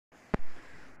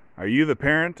Are you the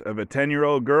parent of a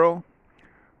 10-year-old girl?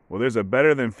 Well, there's a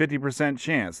better than 50%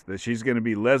 chance that she's going to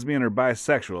be lesbian or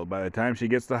bisexual by the time she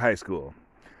gets to high school.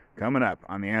 Coming up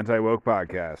on the Anti-Woke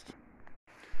Podcast.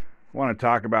 I want to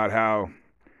talk about how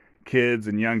kids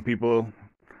and young people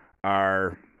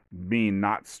are being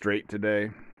not straight today.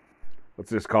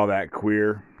 Let's just call that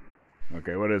queer.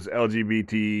 Okay, what is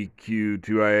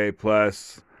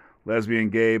LGBTQ2IA+, lesbian,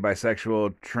 gay,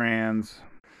 bisexual, trans,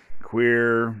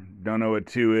 queer, don't know what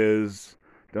 2 is,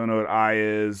 don't know what I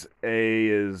is, A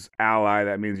is ally,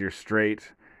 that means you're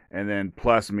straight, and then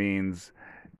plus means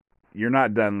you're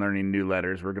not done learning new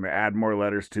letters. We're going to add more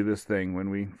letters to this thing when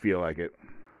we feel like it.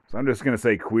 So I'm just going to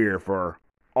say queer for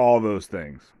all those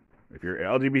things. If you're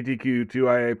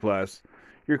LGBTQ2IA+,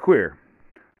 you're queer,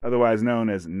 otherwise known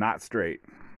as not straight.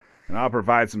 And I'll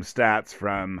provide some stats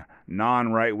from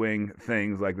non-right-wing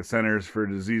things like the Centers for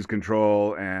Disease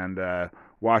Control and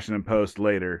Washington Post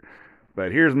later.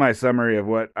 But here's my summary of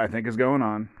what I think is going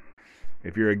on.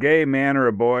 If you're a gay man or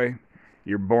a boy,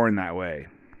 you're born that way.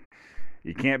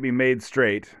 You can't be made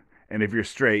straight, and if you're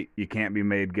straight, you can't be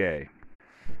made gay.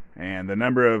 And the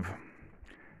number of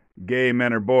gay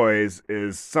men or boys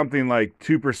is something like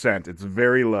 2%. It's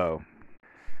very low.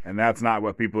 And that's not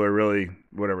what people are really,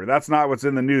 whatever. That's not what's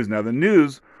in the news. Now, the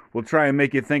news will try and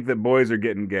make you think that boys are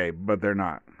getting gay, but they're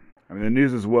not. I mean, the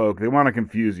news is woke. They want to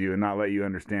confuse you and not let you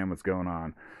understand what's going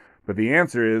on. But the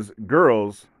answer is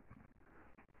girls,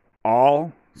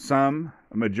 all, some,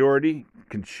 a majority,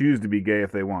 can choose to be gay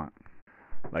if they want.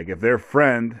 Like if their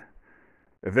friends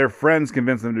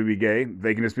convince them to be gay,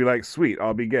 they can just be like, sweet,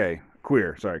 I'll be gay.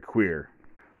 Queer.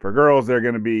 For girls, they're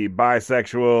going to be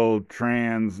bisexual,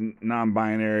 trans,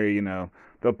 non-binary,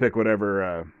 they'll pick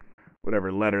whatever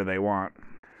letter they want.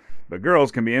 But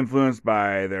girls can be influenced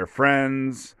by their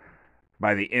friends,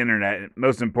 by the internet,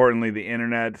 most importantly, the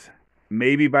internet,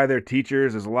 maybe by their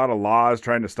teachers. There's a lot of laws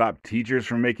trying to stop teachers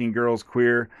from making girls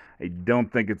queer. I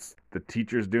don't think it's the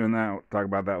teachers doing that. We'll talk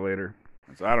about that later.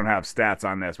 So I don't have stats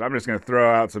on this, but I'm just going to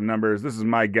throw out some numbers. This is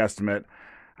my guesstimate.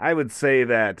 I would say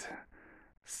that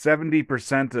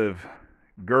 70% of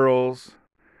girls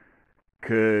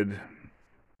could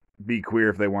be queer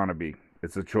if they want to be.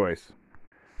 It's a choice.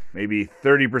 Maybe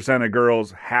 30% of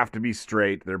girls have to be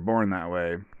straight. They're born that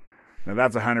way. Now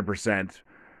that's 100%.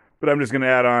 But I'm just going to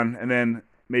add on, and then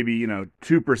maybe,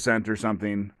 2% or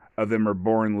something of them are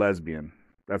born lesbian.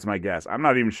 That's my guess. I'm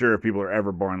not even sure if people are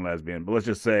ever born lesbian, but let's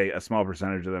just say a small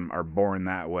percentage of them are born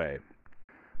that way.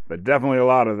 But definitely a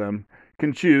lot of them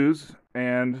can choose,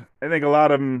 and I think a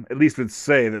lot of them at least would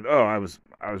say that, oh, I was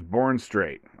born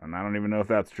straight, and I don't even know if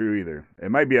that's true either.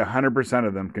 It might be 100%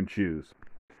 of them can choose.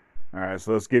 All right,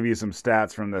 so let's give you some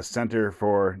stats from the Center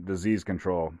for Disease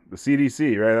Control, the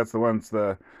CDC, right? That's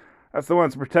the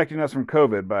ones protecting us from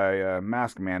COVID by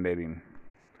mask mandating.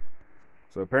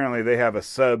 So apparently they have a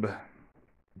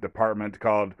sub-department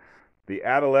called the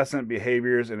Adolescent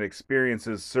Behaviors and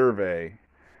Experiences Survey,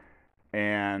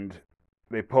 and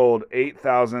they polled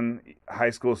 8,000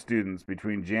 high school students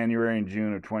between January and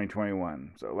June of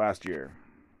 2021, so last year.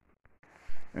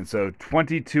 And so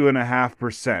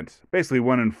 22.5%, basically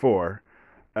 1 in 4,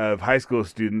 of high school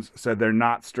students said they're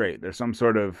not straight. They're some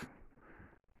sort of,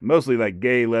 mostly like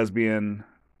gay, lesbian,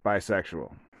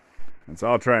 bisexual. And so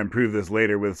I'll try and prove this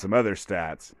later with some other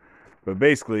stats. But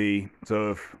basically,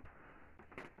 so if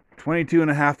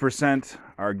 22.5%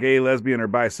 are gay, lesbian, or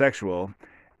bisexual,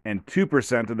 and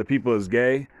 2% of the people is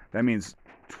gay, that means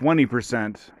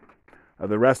 20% of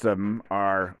the rest of them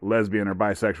are lesbian or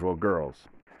bisexual girls.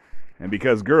 And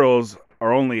because girls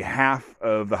are only half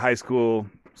of the high school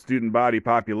student body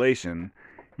population,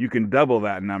 you can double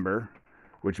that number,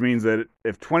 which means that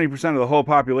if 20% of the whole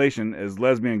population is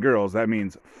lesbian girls, that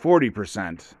means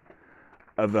 40%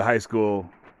 of the high school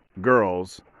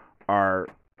girls are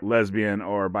lesbian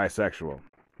or bisexual.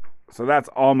 So that's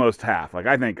almost half.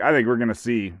 I think we're going to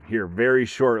see here very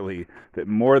shortly that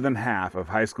more than half of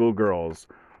high school girls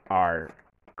are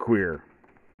queer.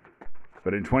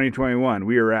 But in 2021,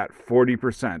 we are at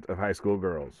 40% of high school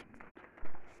girls,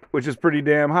 which is pretty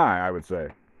damn high, I would say.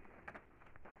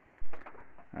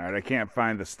 All right, I can't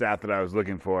find the stat that I was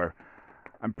looking for.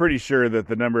 I'm pretty sure that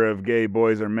the number of gay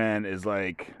boys or men is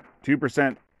like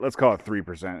 2%. Let's call it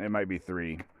 3%. It might be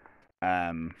 3.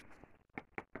 Well,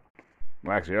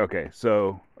 actually, okay.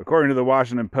 So according to the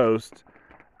Washington Post,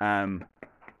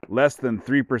 less than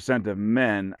 3% of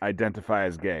men identify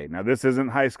as gay. Now, this isn't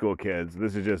high school kids.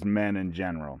 This is just men in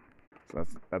general. So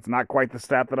that's not quite the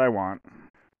stat that I want.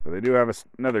 But they do have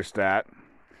another stat.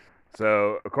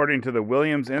 So, according to the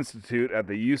Williams Institute at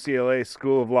the UCLA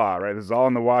School of Law, right? This is all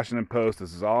in the Washington Post.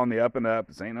 This is all in the up and up.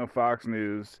 This ain't no Fox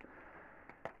News.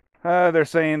 They're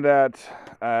saying that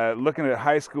looking at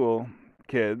high school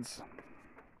kids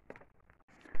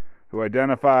who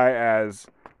identify as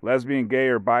lesbian, gay,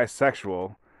 or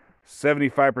bisexual,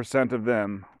 75% of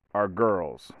them are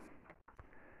girls.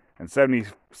 And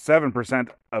 77%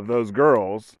 of those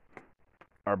girls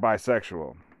are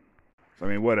bisexual. So, I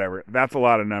mean, whatever. That's a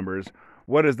lot of numbers.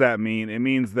 What does that mean? It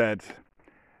means that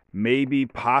maybe,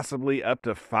 possibly up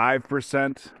to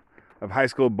 5% of high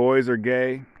school boys are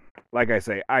gay. Like I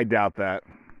say, I doubt that.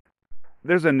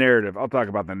 There's a narrative. I'll talk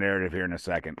about the narrative here in a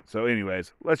second. So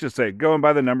anyways, let's just say, going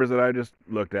by the numbers that I just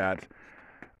looked at,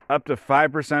 up to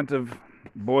 5% of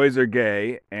boys are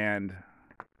gay, and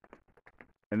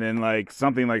then like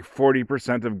something like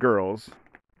 40% of girls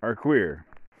are queer.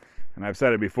 And I've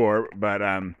said it before, but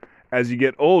as you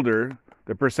get older,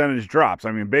 the percentage drops.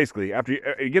 I mean, basically, after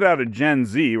you get out of Gen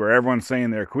Z, where everyone's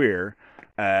saying they're queer,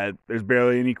 there's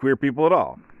barely any queer people at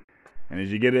all. And as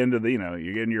you get into the,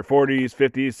 you get in your 40s,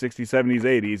 50s, 60s, 70s,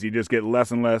 80s, you just get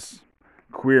less and less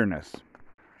queerness.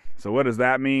 So what does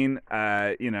that mean?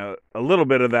 A little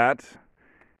bit of that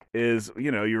is,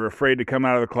 you're afraid to come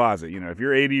out of the closet. If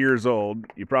you're 80 years old,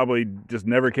 you probably just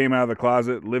never came out of the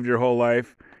closet, lived your whole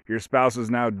life. Your spouse is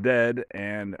now dead,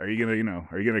 and are you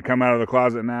gonna come out of the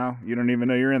closet now? You don't even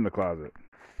know you're in the closet.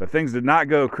 But things did not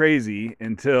go crazy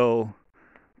until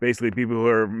basically people who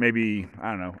are maybe,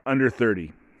 under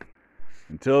 30.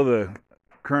 Until the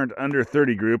current under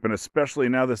 30 group, and especially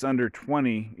now this under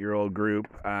 20-year-old group,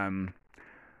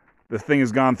 the thing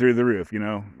has gone through the roof.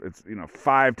 It's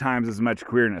 5 times as much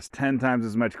queerness, 10 times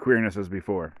as much queerness as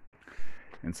before.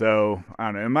 And so, I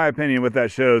don't know, in my opinion, what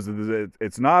that shows is that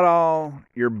it's not all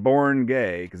you're born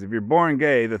gay, because if you're born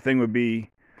gay, the thing would be,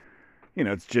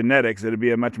 it's genetics. It'd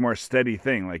be a much more steady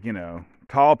thing. Like,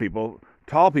 tall people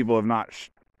have not,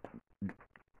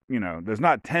 there's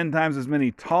not 10 times as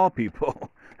many tall people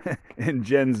in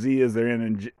Gen Z as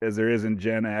there is in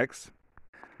Gen X.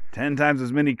 10 times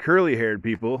as many curly-haired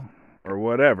people, or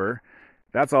whatever.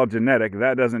 That's all genetic.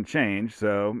 That doesn't change.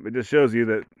 So it just shows you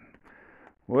that,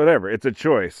 whatever, it's a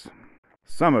choice.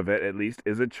 Some of it, at least,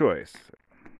 is a choice.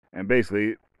 And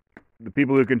basically, the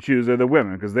people who can choose are the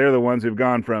women, because they're the ones who've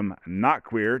gone from not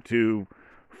queer to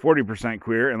 40%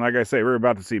 queer. And like I say, we're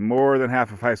about to see more than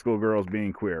half of high school girls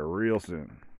being queer real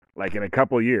soon. Like in a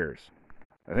couple years.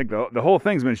 I think the whole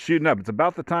thing's been shooting up. It's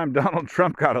about the time Donald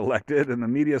Trump got elected and the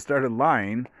media started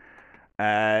lying.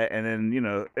 And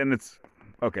then, and it's,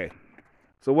 okay.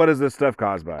 So what is this stuff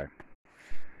caused by?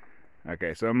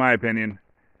 Okay, so in my opinion,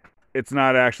 it's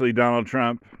not actually Donald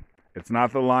Trump. It's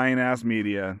not the lying-ass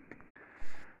media.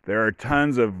 There are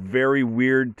tons of very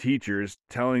weird teachers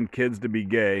telling kids to be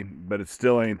gay, but it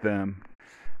still ain't them.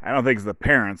 I don't think it's the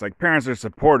parents. Like, parents are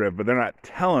supportive, but they're not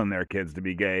telling their kids to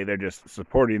be gay. They're just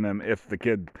supporting them. If the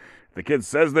kid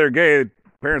says they're gay,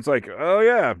 parents like, oh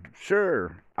yeah,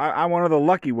 sure. I'm one of the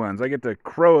lucky ones. I get to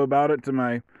crow about it to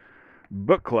my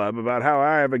book club about how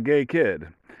I have a gay kid.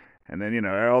 And then,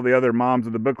 all the other moms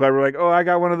of the book club were like, oh, I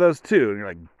got one of those too. And you're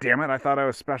like, damn it, I thought I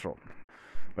was special.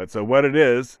 But so what it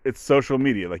is, it's social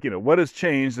media. Like, what has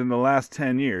changed in the last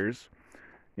 10 years?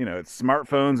 It's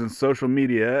smartphones and social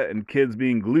media, and kids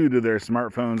being glued to their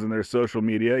smartphones and their social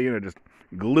media, just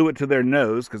glue it to their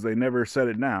nose because they never set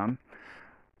it down.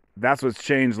 That's what's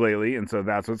changed lately, and so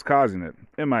that's what's causing it,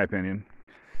 in my opinion.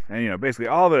 And, basically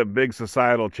all the big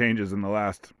societal changes in the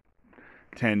last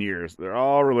 10 years, they're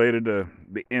all related to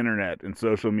the internet and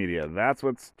social media. That's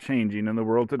what's changing in the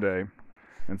world today.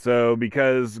 And so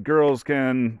because girls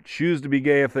can choose to be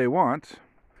gay if they want,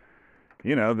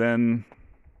 then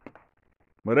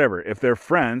whatever. If their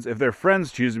friends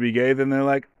choose to be gay, then they're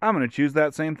like, I'm going to choose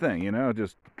that same thing.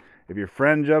 Just if your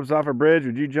friend jumps off a bridge,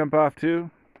 would you jump off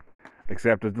too?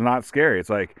 Except it's not scary. It's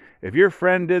like, if your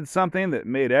friend did something that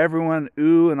made everyone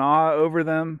ooh and ah over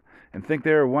them and think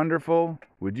they were wonderful,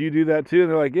 would you do that too? And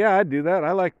they're like, yeah, I'd do that.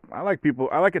 I like people.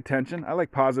 I like attention. I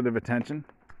like positive attention.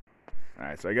 All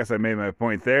right, so I guess I made my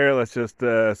point there. Let's just,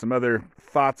 some other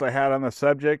thoughts I had on the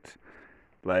subject.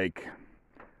 Like,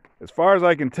 as far as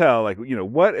I can tell,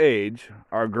 what age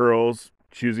are girls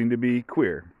choosing to be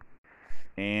queer?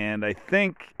 And I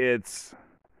think it's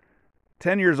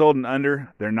 10 years old and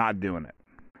under, they're not doing it.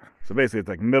 So basically, it's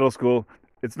like middle school.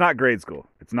 It's not grade school.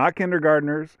 It's not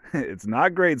kindergartners. It's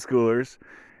not grade schoolers.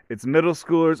 It's middle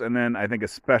schoolers, and then I think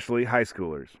especially high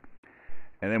schoolers.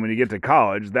 And then when you get to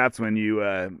college, that's when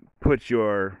you put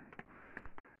your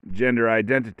gender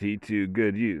identity to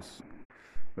good use.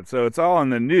 But so it's all in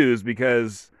the news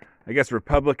because I guess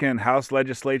Republican House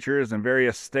legislatures in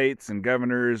various states and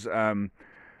governors,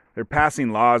 they're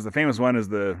passing laws. The famous one is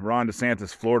the Ron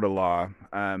DeSantis Florida law.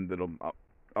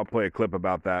 I'll play a clip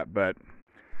about that. But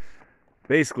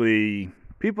basically,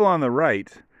 people on the right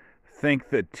think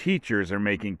that teachers are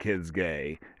making kids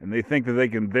gay, and they think that they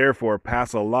can therefore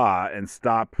pass a law and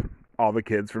stop all the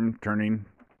kids from turning,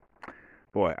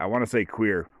 boy, I want to say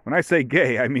queer. When I say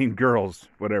gay, I mean girls,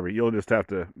 whatever. You'll just have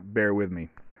to bear with me.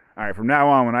 All right, from now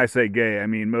on, when I say gay, I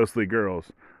mean mostly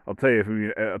girls. I'll tell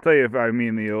you if I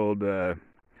mean the old,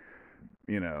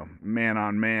 man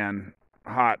on man,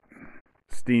 hot,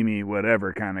 steamy,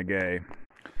 whatever kind of gay.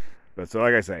 But so,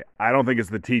 like I say, I don't think it's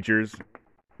the teachers.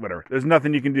 Whatever. There's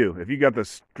nothing you can do. If you got the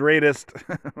straightest,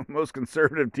 most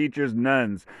conservative teachers,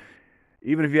 nuns.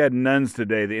 Even if you had nuns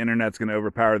today, the internet's going to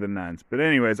overpower the nuns. But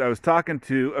anyways, I was talking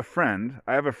to a friend.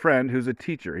 I have a friend who's a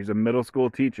teacher. He's a middle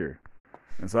school teacher.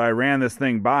 And so I ran this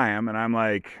thing by him, and I'm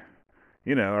like,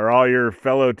 are all your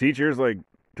fellow teachers, like,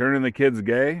 turning the kids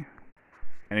gay?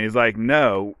 And he's like,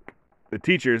 no. The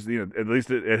teachers, at least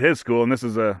at his school, and this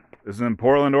is in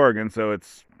Portland, Oregon, so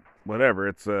it's whatever.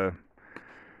 It's a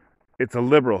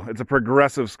liberal. It's a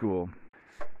progressive school.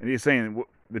 And he's saying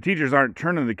the teachers aren't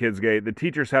turning the kids gay. The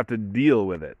teachers have to deal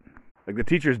with it. Like, the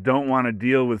teachers don't want to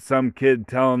deal with some kid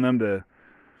telling them to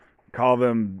call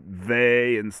them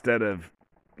they instead of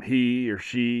he or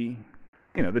she.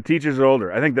 The teachers are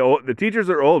older. I think the teachers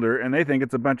are older, and they think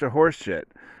it's a bunch of horse shit.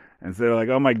 And so they're like,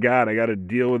 oh my God, I got to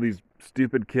deal with these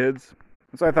stupid kids.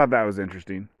 So I thought that was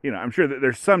interesting. I'm sure that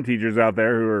there's some teachers out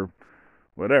there who are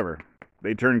whatever.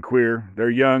 They turn queer. They're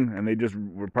young, and they just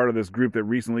were part of this group that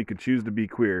recently could choose to be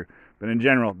queer. But in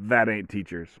general, that ain't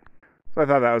teachers. So I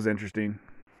thought that was interesting.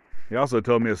 He also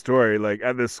told me a story. Like,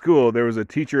 at this school, there was a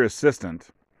teacher assistant,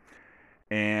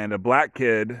 and a black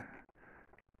kid.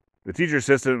 The teacher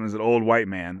assistant was an old white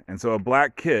man, and so a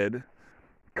black kid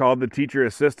called the teacher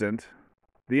assistant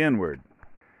the N-word.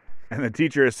 And the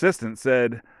teacher assistant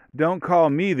said, "Don't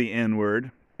call me the N-word,"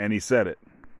 and he said it.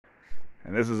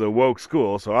 And this is a woke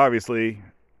school, so obviously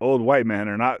old white men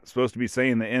are not supposed to be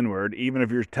saying the N-word, even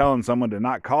if you're telling someone to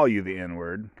not call you the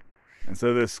N-word. And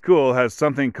so this school has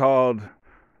something called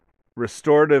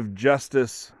restorative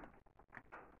justice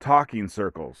talking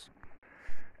circles.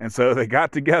 And so they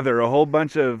got together a whole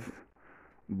bunch of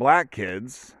black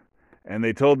kids, and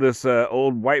they told this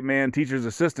old white man teacher's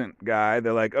assistant guy,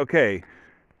 they're like, okay,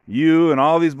 you and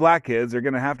all these black kids are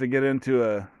going to have to get into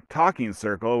a talking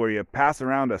circle where you pass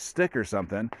around a stick or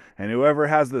something, and whoever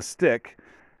has the stick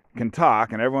can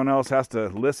talk, and everyone else has to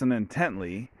listen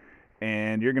intently,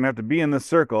 and you're going to have to be in this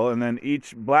circle, and then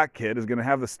each black kid is going to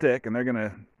have the stick, and they're going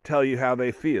to tell you how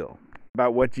they feel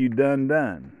about what you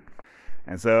done.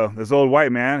 And so this old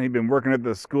white man, he'd been working at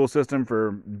the school system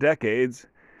for decades.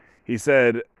 He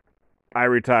said, I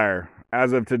retire.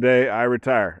 As of today, I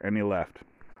retire. And he left.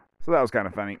 So that was kind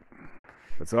of funny.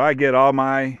 But so I get all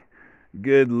my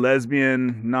good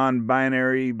lesbian,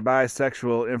 non-binary,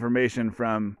 bisexual information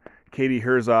from Katie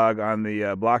Herzog on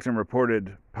the Blocked and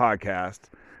Reported podcast.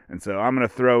 And so I'm going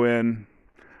to throw in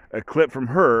a clip from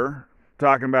her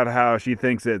talking about how she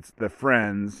thinks it's the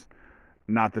friends,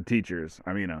 not the teachers.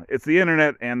 I mean, it's the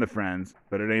internet and the friends,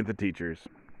 but it ain't the teachers.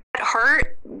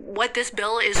 Hurt what this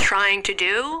bill is trying to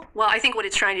do? Well, I think what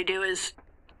it's trying to do is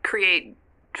create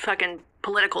fucking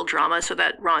political drama so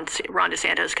that Ron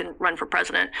DeSantis can run for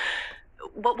president.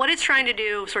 But what it's trying to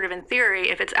do, sort of in theory,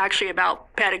 if it's actually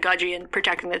about pedagogy and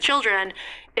protecting the children,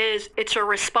 is it's a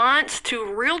response to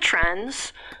real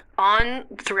trends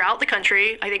throughout the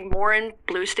country. I think more in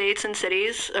blue states and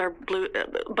cities, or blue,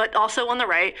 but also on the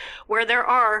right, where there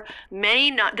are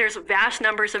there's vast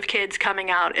numbers of kids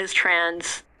coming out as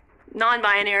trans,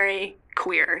 non-binary,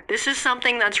 queer. This is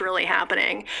something that's really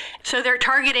happening. So they're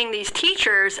targeting these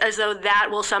teachers as though that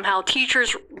will somehow,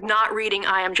 teachers not reading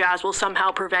I Am Jazz will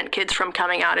somehow prevent kids from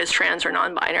coming out as trans or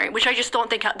non-binary, which I just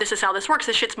don't think this is how this works.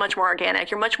 This shit's much more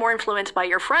organic. You're much more influenced by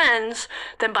your friends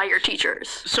than by your teachers.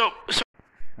 So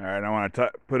all right, I want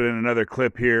to put in another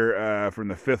clip here from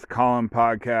the Fifth Column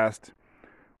podcast.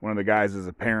 One of the guys is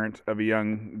a parent of a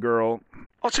young girl.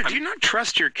 Also, do you not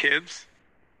trust your kids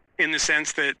in the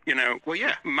sense that, well,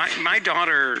 yeah, my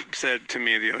daughter said to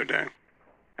me the other day,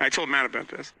 I told Matt about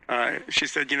this. She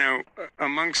said,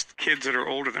 amongst kids that are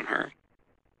older than her,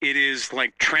 it is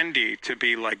like trendy to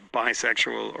be like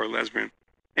bisexual or lesbian.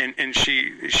 And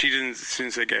she didn't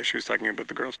say gay. She was talking about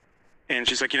the girls. And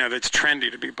she's like, it's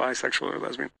trendy to be bisexual or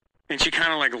lesbian. And she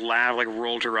kind of like laughed, like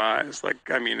rolled her eyes. Like,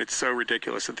 I mean, it's so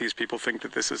ridiculous that these people think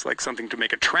that this is like something to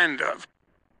make a trend of.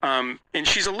 And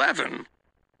she's 11.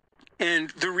 And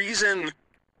the reason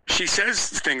she says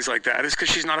things like that is because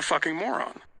she's not a fucking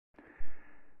moron.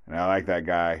 And I like that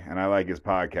guy, and I like his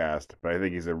podcast, but I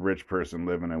think he's a rich person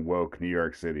living in woke New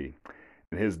York City.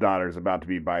 And his daughter's about to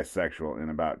be bisexual in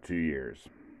about 2 years.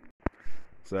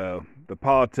 So the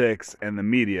politics and the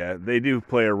media, they do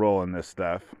play a role in this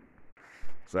stuff.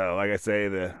 So like I say,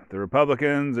 the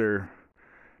Republicans are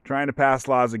trying to pass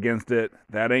laws against it.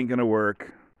 That ain't going to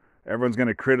work. Everyone's going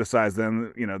to criticize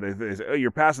them. You know, they say, oh,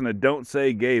 you're passing a don't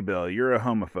say gay bill. You're a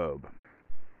homophobe.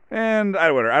 And I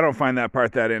don't find that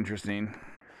part that interesting.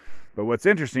 But what's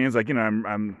interesting is, like, you know,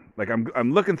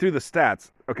 I'm looking through the stats.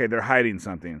 Okay, they're hiding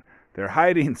something. They're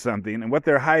hiding something, and what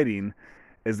they're hiding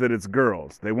is that it's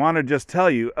girls. They want to just tell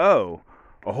you, oh,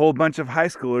 a whole bunch of high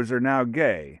schoolers are now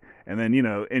gay. And then, you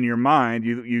know, in your mind,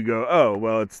 you go, oh,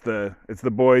 well, it's the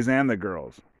boys and the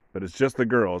girls. But it's just the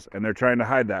girls, and they're trying to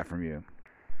hide that from you.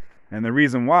 And the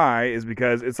reason why is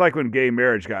because it's like when gay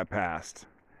marriage got passed.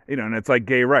 You know, and it's like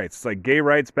gay rights. It's like gay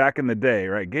rights back in the day,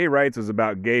 right? Gay rights was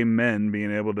about gay men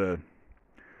being able to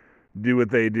do what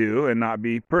they do and not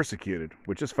be persecuted,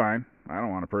 which is fine. I don't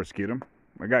want to persecute them.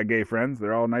 I got gay friends.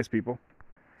 They're all nice people.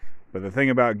 But the thing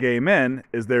about gay men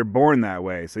is they're born that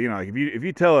way. So, you know, like if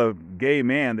you tell a gay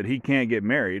man that he can't get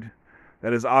married,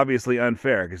 that is obviously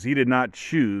unfair because he did not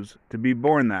choose to be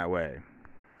born that way.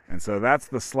 And so that's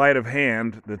the sleight of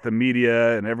hand that the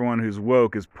media and everyone who's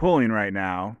woke is pulling right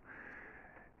now.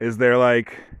 Is they're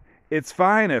like, it's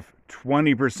fine if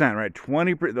 20%, right?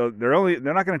 20%.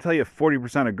 They're not going to tell you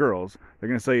 40% of girls. They're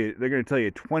going to tell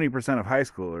you 20% of high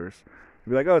schoolers. They'll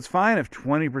be like, oh, it's fine if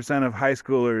 20% of high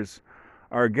schoolers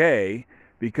are gay,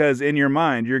 because in your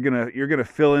mind you're gonna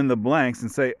fill in the blanks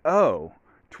and say, oh,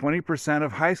 20%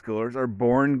 of high schoolers are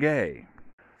born gay.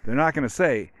 They're not going to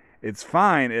say it's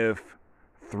fine if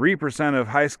 3% of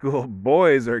high school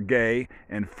boys are gay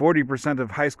and 40%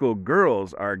 of high school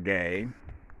girls are gay.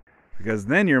 Because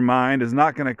then your mind is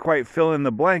not going to quite fill in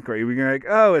the blank, right? You're going to be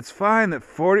like, oh, it's fine that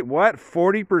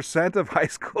 40% of high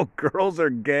school girls are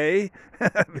gay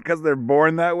because they're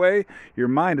born that way. Your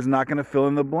mind is not going to fill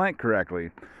in the blank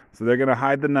correctly. So they're going to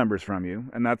hide the numbers from you.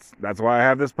 And that's why I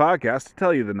have this podcast, to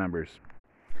tell you the numbers.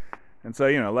 And so,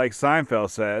 you know, like Seinfeld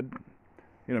said,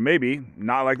 you know, maybe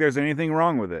not like there's anything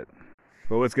wrong with it.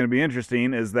 But what's going to be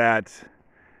interesting is that,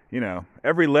 you know,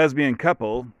 every lesbian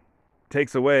couple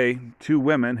takes away two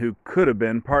women who could have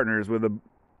been partners with a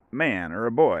man or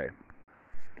a boy.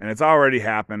 And it's already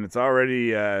happened. It's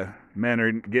already, men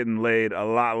are getting laid a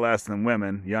lot less than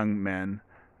women, young men.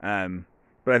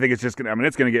 But I think it's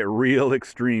going to get real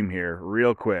extreme here,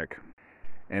 real quick.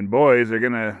 And boys they're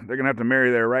going to have to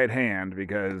marry their right hand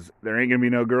because there ain't going to be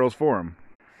no girls for them.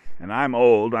 And I'm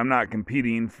old. I'm not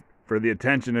competing for the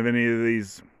attention of any of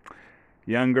these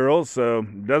young girls, so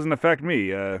it doesn't affect me.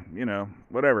 You know,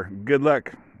 whatever. Good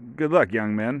luck,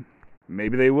 young men.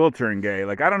 Maybe they will turn gay.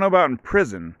 Like, I don't know about in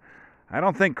prison. I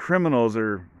don't think criminals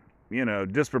are, you know,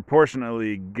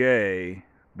 disproportionately gay,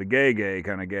 the gay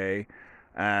kind of gay.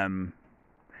 And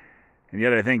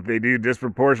yet I think they do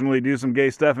disproportionately do some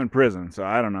gay stuff in prison. So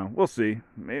I don't know. We'll see.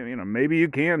 Maybe you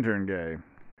can turn gay.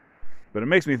 But it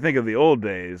makes me think of the old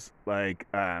days, like,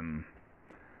 I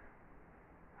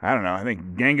don't know, I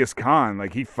think Genghis Khan,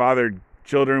 like, he fathered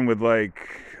children with, like,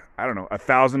 I don't know,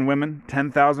 1,000 women,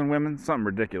 10,000 women, something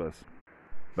ridiculous.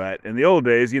 But in the old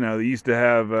days, you know, they used to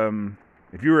have,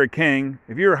 if you were a king,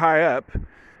 if you were high up,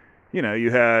 you know,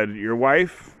 you had your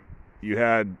wife, you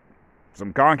had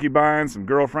some concubines, some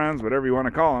girlfriends, whatever you want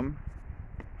to call them.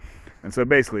 And so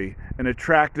basically, an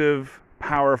attractive,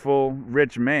 powerful,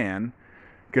 rich man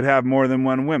could have more than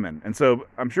one woman. And so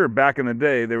I'm sure back in the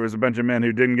day there was a bunch of men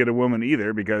who didn't get a woman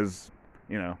either, because,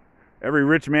 you know, every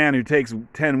rich man who takes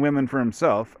 10 women for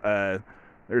himself,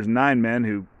 there's 9 men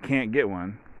who can't get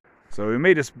one. So we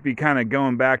may just be kind of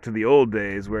going back to the old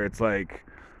days where it's like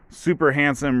super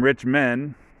handsome rich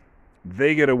men,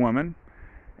 they get a woman,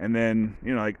 and then,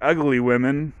 you know, like ugly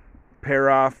women pair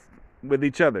off with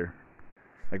each other.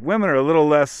 Like, women are a little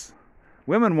less,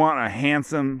 women want a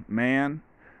handsome man,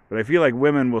 but I feel like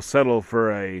women will settle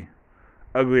for a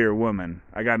uglier woman.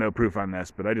 I got no proof on this,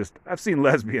 but I've seen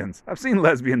lesbians. I've seen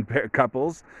lesbian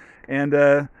couples,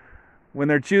 and when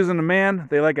they're choosing a man,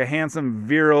 they like a handsome,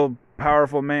 virile,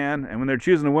 powerful man, and when they're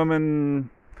choosing a woman,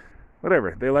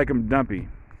 whatever, they like them dumpy.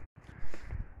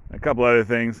 A couple other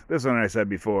things. This one I said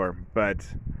before, but,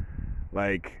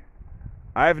 like,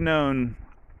 I've known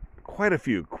quite a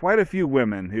few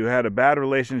women who had a bad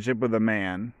relationship with a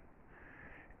man,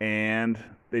 and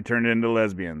they turned into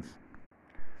lesbians.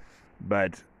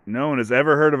 But no one has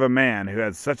ever heard of a man who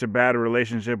had such a bad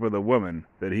relationship with a woman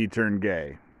that he turned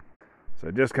gay. So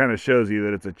it just kind of shows you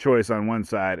that it's a choice on one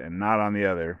side and not on the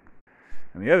other.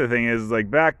 And the other thing is, like,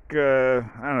 back, I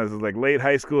don't know, this is like late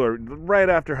high school or right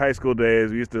after high school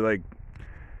days, we used to, like,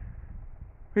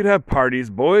 we'd have parties.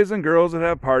 Boys and girls would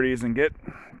have parties and get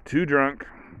too drunk,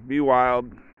 be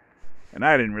wild. and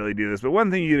I didn't really do this, but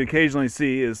one thing you'd occasionally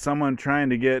see is someone trying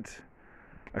to get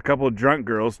a couple drunk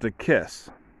girls to kiss.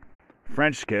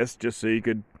 French kiss, just so you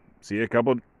could see a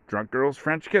couple drunk girls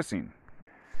French kissing.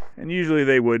 And usually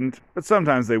they wouldn't, but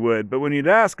sometimes they would. But when you'd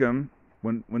ask them,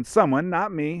 when someone,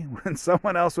 not me, when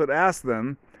someone else would ask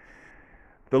them,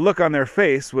 the look on their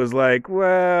face was like,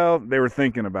 well, they were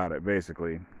thinking about it,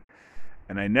 basically.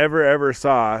 And I never ever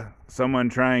saw someone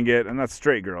try and get, and that's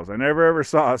straight girls, I never ever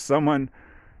saw someone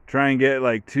try and get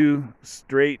like two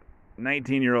straight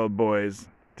 19-year-old boys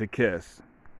to kiss.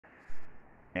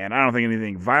 And I don't think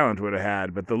anything violent would have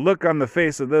had, but the look on the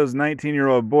face of those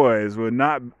 19-year-old boys would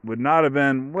not have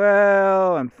been,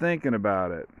 well, I'm thinking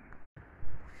about it.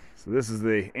 So this is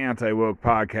the Anti-Woke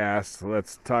podcast. So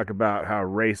let's talk about how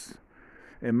race,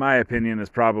 in my opinion, is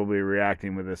probably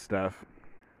reacting with this stuff.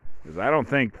 Because I don't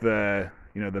think the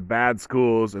bad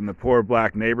schools in the poor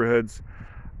black neighborhoods,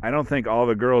 I don't think all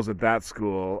the girls at that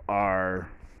school are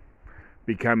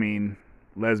becoming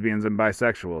lesbians and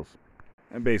bisexuals.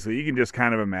 And basically, you can just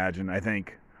kind of imagine, I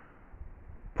think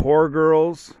poor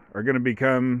girls are going to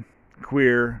become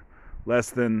queer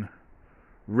less than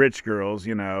rich girls.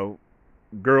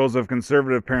 Girls of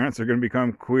conservative parents are going to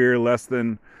become queer less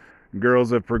than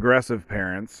girls of progressive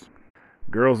parents.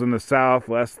 Girls in the South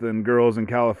less than girls in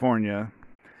California,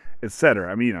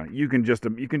 etc. I mean, you can just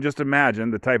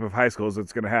imagine the type of high schools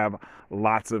that's going to have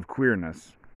lots of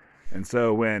queerness. And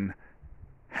so when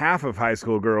half of high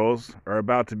school girls are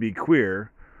about to be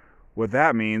queer, what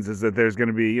that means is that there's going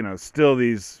to be, still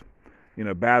these,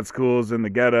 bad schools in the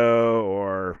ghetto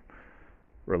or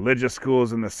religious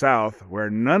schools in the South where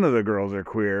none of the girls are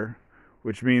queer,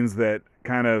 which means that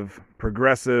kind of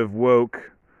progressive,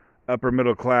 woke, upper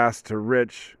middle class to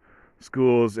rich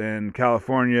schools in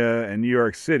California and New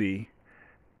York City,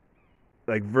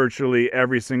 like virtually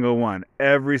every single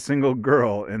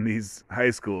girl in these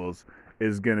high schools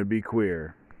is going to be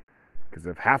queer. Because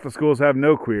if half the schools have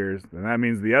no queers, then that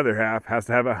means the other half has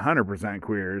to have 100%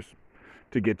 queers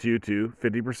to get you to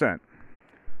 50%.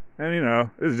 And,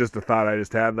 this is just a thought I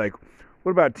just had. Like,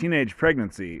 what about teenage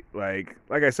pregnancy? Like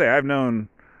I say, I've known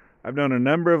a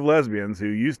number of lesbians who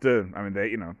used to,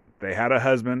 they had a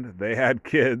husband, they had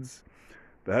kids.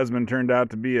 The husband turned out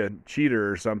to be a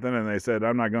cheater or something, and they said,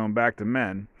 I'm not going back to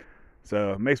men.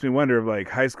 So it makes me wonder if, like,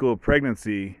 high school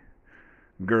pregnancy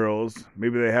girls,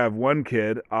 maybe they have one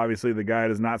kid, obviously the guy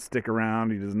does not stick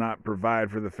around, he does not provide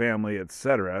for the family,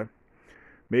 etc.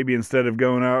 Maybe instead of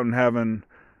going out and having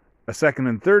a second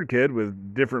and third kid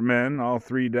with different men, all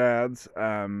three dads,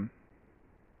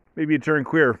 maybe you turn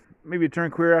queer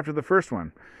after the first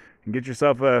one and get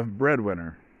yourself a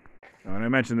breadwinner. And I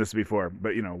mentioned this before,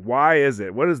 but why is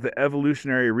it, what is the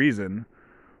evolutionary reason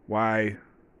why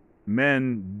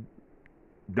men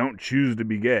don't choose to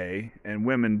be gay and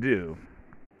women do?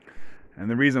 And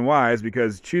the reason why is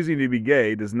because choosing to be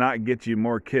gay does not get you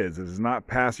more kids. It does not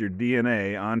pass your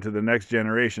DNA on to the next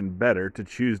generation better to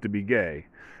choose to be gay.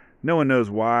 No one knows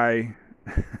why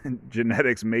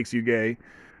genetics makes you gay,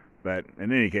 but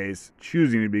in any case,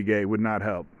 choosing to be gay would not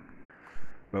help.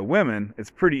 But women,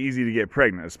 it's pretty easy to get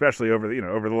pregnant, especially over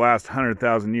the last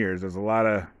 100,000 years. There's a lot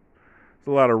of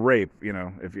rape.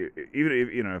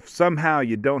 If somehow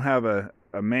you don't have a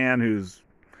man who's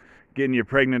getting you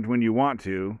pregnant when you want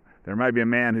to, there might be a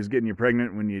man who's getting you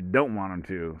pregnant when you don't want him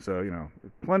to. So,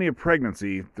 plenty of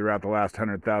pregnancy throughout the last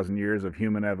 100,000 years of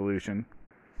human evolution.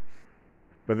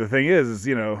 But the thing is,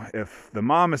 if the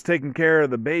mom is taking care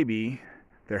of the baby,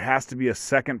 there has to be a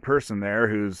second person there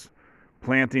who's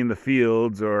planting the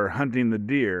fields or hunting the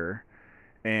deer.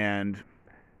 And,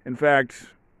 in fact,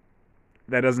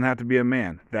 that doesn't have to be a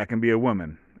man. That can be a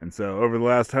woman. And so over the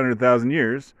last 100,000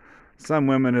 years, some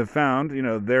women have found,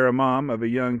 they're a mom of a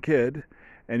young kid.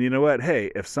 And you know what?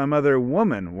 Hey, if some other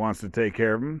woman wants to take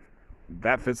care of them,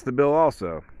 that fits the bill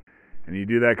also. And you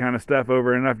do that kind of stuff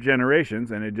over enough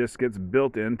generations, and it just gets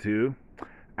built into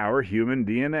our human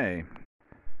DNA.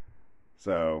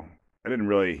 So I didn't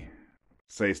really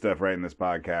say stuff right in this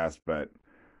podcast, but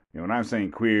when I'm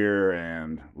saying queer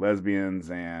and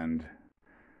lesbians and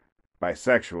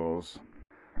bisexuals,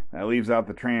 that leaves out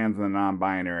the trans and the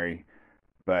non-binary,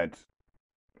 but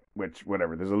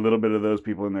whatever. There's a little bit of those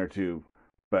people in there too.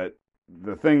 But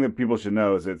the thing that people should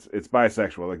know is it's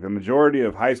bisexual. Like the majority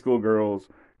of high school girls,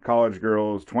 college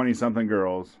girls, 20-something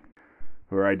girls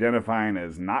who are identifying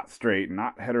as not straight,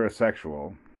 not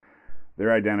heterosexual,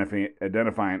 they're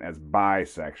identifying as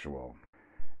bisexual.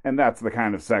 And that's the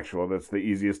kind of sexual that's the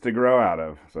easiest to grow out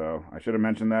of. So I should have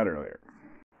mentioned that earlier.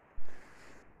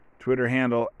 Twitter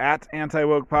handle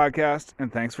 @AntiWoke Podcast,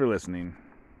 and thanks for listening.